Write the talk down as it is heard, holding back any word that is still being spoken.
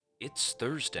It's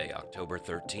Thursday, October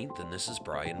 13th, and this is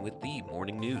Brian with the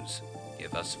Morning News.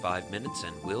 Give us 5 minutes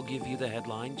and we'll give you the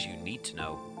headlines you need to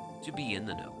know to be in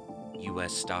the know.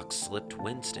 U.S. stocks slipped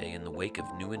Wednesday in the wake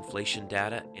of new inflation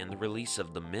data and the release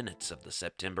of the minutes of the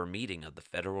September meeting of the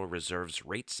Federal Reserve's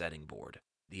rate-setting board.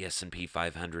 The S&P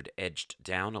 500 edged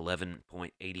down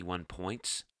 11.81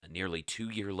 points, a nearly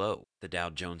two-year low. The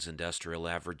Dow Jones Industrial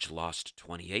Average lost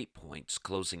 28 points,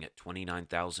 closing at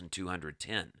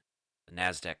 29,210. The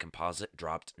Nasdaq Composite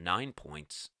dropped 9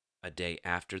 points a day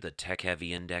after the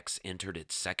tech-heavy index entered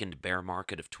its second bear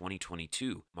market of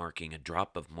 2022, marking a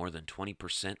drop of more than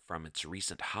 20% from its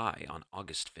recent high on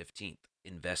August 15th.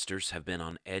 Investors have been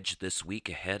on edge this week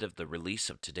ahead of the release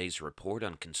of today's report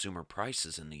on consumer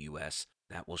prices in the U.S.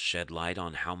 that will shed light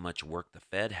on how much work the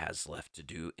Fed has left to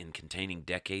do in containing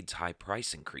decades-high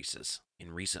price increases.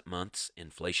 In recent months,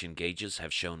 inflation gauges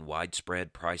have shown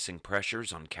widespread pricing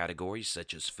pressures on categories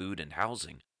such as food and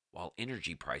housing, while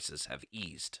energy prices have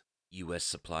eased. U.S.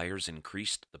 suppliers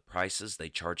increased the prices they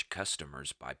charge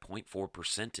customers by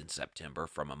 0.4% in September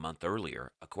from a month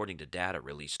earlier, according to data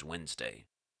released Wednesday.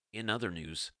 In other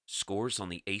news, scores on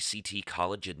the ACT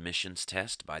college admissions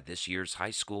test by this year's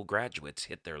high school graduates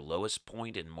hit their lowest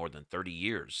point in more than 30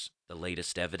 years, the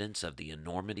latest evidence of the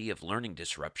enormity of learning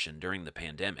disruption during the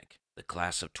pandemic. The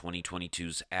class of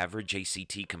 2022's average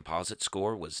ACT composite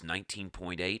score was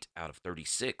 19.8 out of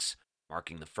 36,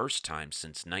 marking the first time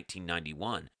since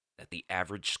 1991 that the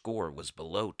average score was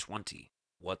below 20.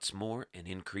 What's more, an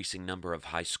increasing number of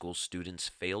high school students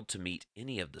failed to meet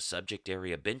any of the subject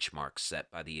area benchmarks set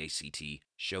by the ACT,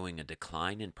 showing a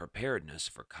decline in preparedness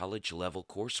for college-level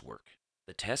coursework.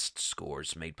 The test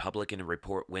scores made public in a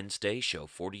report Wednesday show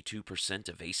 42%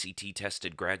 of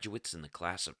ACT-tested graduates in the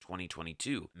class of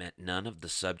 2022 met none of the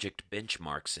subject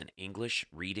benchmarks in English,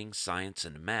 reading, science,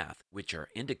 and math, which are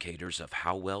indicators of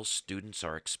how well students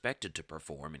are expected to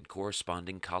perform in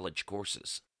corresponding college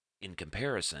courses. In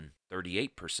comparison,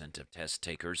 38% of test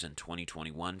takers in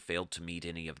 2021 failed to meet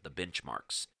any of the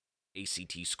benchmarks.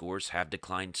 ACT scores have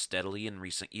declined steadily in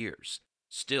recent years.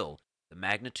 Still, the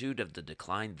magnitude of the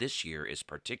decline this year is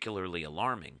particularly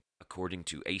alarming, according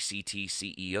to ACT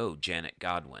CEO Janet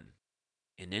Godwin.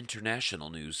 In international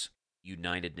news,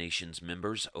 United Nations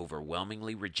members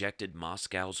overwhelmingly rejected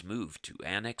Moscow's move to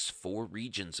annex 4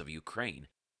 regions of Ukraine,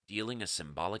 dealing a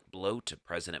symbolic blow to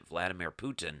President Vladimir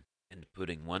Putin and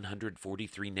putting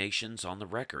 143 nations on the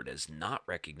record as not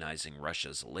recognizing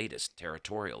Russia's latest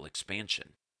territorial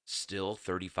expansion. Still,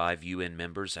 35 UN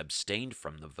members abstained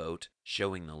from the vote,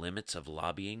 showing the limits of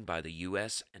lobbying by the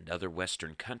U.S. and other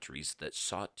Western countries that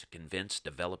sought to convince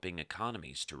developing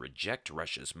economies to reject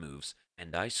Russia's moves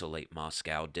and isolate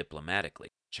Moscow diplomatically.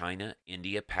 China,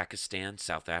 India, Pakistan,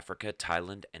 South Africa,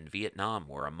 Thailand, and Vietnam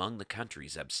were among the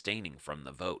countries abstaining from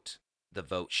the vote. The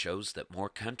vote shows that more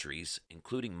countries,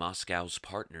 including Moscow's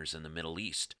partners in the Middle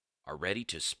East, are ready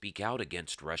to speak out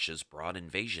against Russia's broad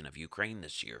invasion of Ukraine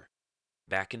this year.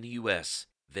 Back in the U.S.,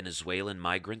 Venezuelan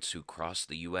migrants who cross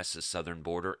the U.S.'s southern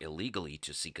border illegally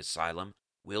to seek asylum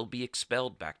will be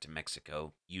expelled back to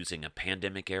Mexico using a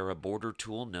pandemic-era border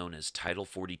tool known as Title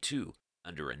 42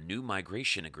 under a new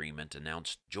migration agreement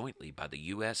announced jointly by the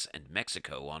U.S. and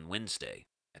Mexico on Wednesday.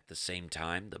 At the same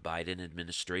time, the Biden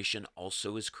administration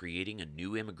also is creating a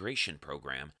new immigration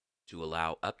program to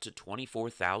allow up to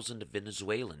 24,000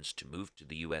 Venezuelans to move to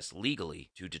the U.S. legally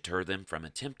to deter them from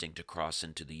attempting to cross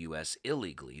into the U.S.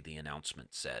 illegally, the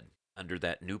announcement said. Under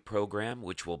that new program,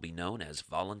 which will be known as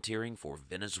Volunteering for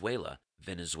Venezuela,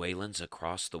 Venezuelans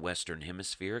across the Western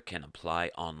Hemisphere can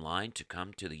apply online to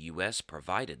come to the U.S.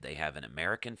 provided they have an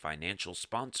American financial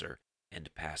sponsor and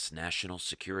pass national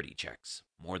security checks.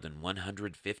 More than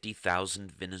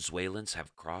 150,000 Venezuelans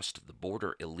have crossed the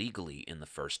border illegally in the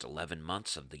first 11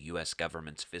 months of the U.S.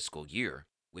 government's fiscal year,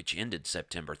 which ended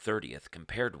September 30th,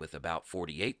 compared with about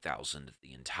 48,000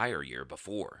 the entire year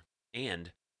before.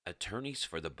 And attorneys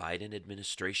for the Biden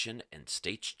administration and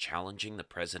states challenging the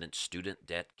president's student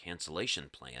debt cancellation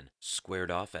plan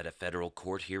squared off at a federal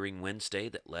court hearing Wednesday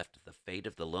that left the fate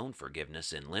of the loan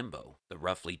forgiveness in limbo. The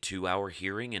roughly 2-hour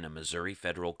hearing in a Missouri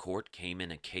federal court came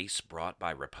in a case brought by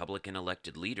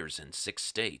Republican-elected leaders in 6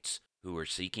 states who are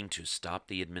seeking to stop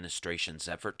the administration's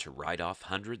effort to write off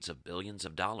hundreds of billions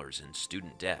of dollars in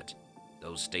student debt.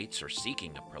 Those states are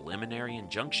seeking a preliminary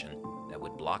injunction that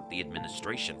would block the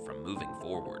administration from moving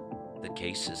forward. The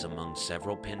case is among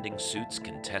several pending suits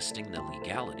contesting the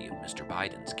legality of Mr.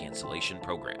 Biden's cancellation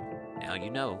program. Now you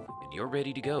know, and you're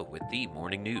ready to go with the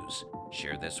morning news.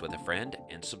 Share this with a friend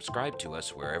and subscribe to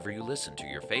us wherever you listen to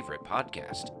your favorite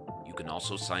podcast. You can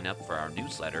also sign up for our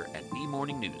newsletter at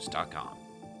themorningnews.com.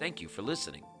 Thank you for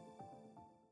listening.